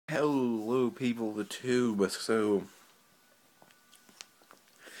people the tube. So,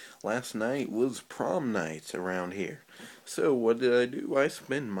 last night was prom night around here. So, what did I do? I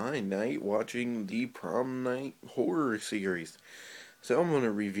spent my night watching the prom night horror series. So, I'm going to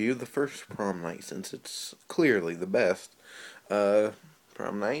review the first prom night since it's clearly the best. Uh,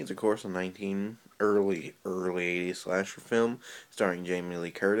 Prom night is, of course, a early 80s slasher film starring Jamie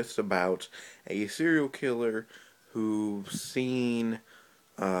Lee Curtis about a serial killer who's seen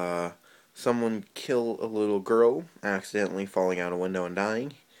uh, someone kill a little girl, accidentally falling out a window and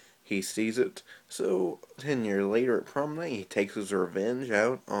dying. He sees it, so 10 years later at prom night, he takes his revenge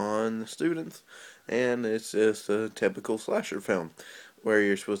out on the students, and it's just a typical slasher film where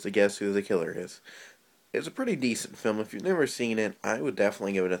you're supposed to guess who the killer is. It's a pretty decent film. If you've never seen it, I would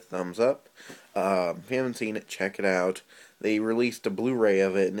definitely give it a thumbs up. If you haven't seen it, check it out. They released a Blu-ray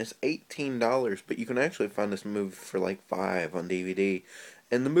of it, and it's $18, but you can actually find this movie for like $5 on DVD,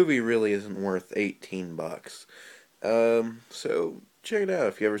 and the movie really isn't worth $18. So check it out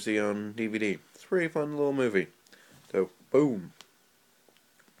if you ever see it on DVD. It's a pretty fun little movie. So, boom.